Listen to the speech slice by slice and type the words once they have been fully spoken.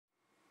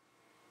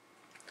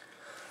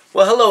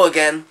Well, hello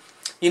again.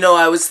 You know,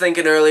 I was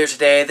thinking earlier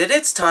today that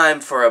it's time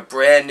for a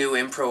brand new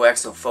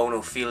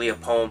Improexophonophelia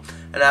poem,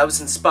 and I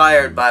was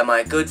inspired by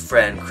my good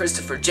friend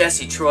Christopher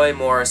Jesse Troy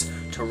Morris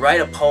to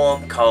write a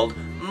poem called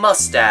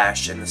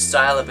Mustache in the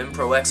style of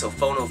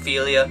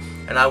Improexophonophelia,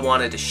 and I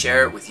wanted to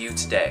share it with you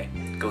today.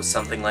 It goes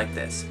something like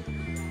this.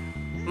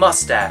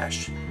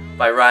 Mustache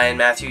by Ryan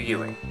Matthew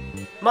Ewing.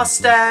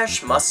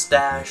 Mustache,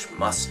 mustache,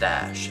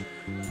 mustache.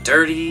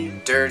 Dirty,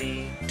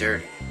 dirty,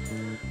 dirty.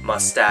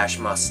 Mustache,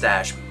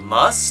 mustache,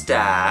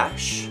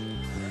 mustache.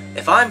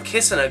 If I'm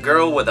kissing a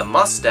girl with a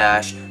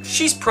mustache,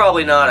 she's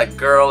probably not a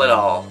girl at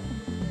all.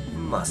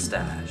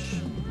 Mustache.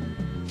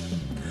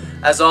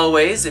 As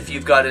always, if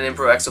you've got an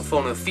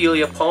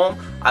Improexophonophelia poem,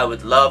 I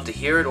would love to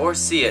hear it or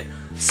see it.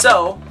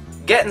 So,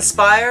 get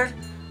inspired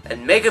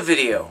and make a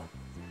video.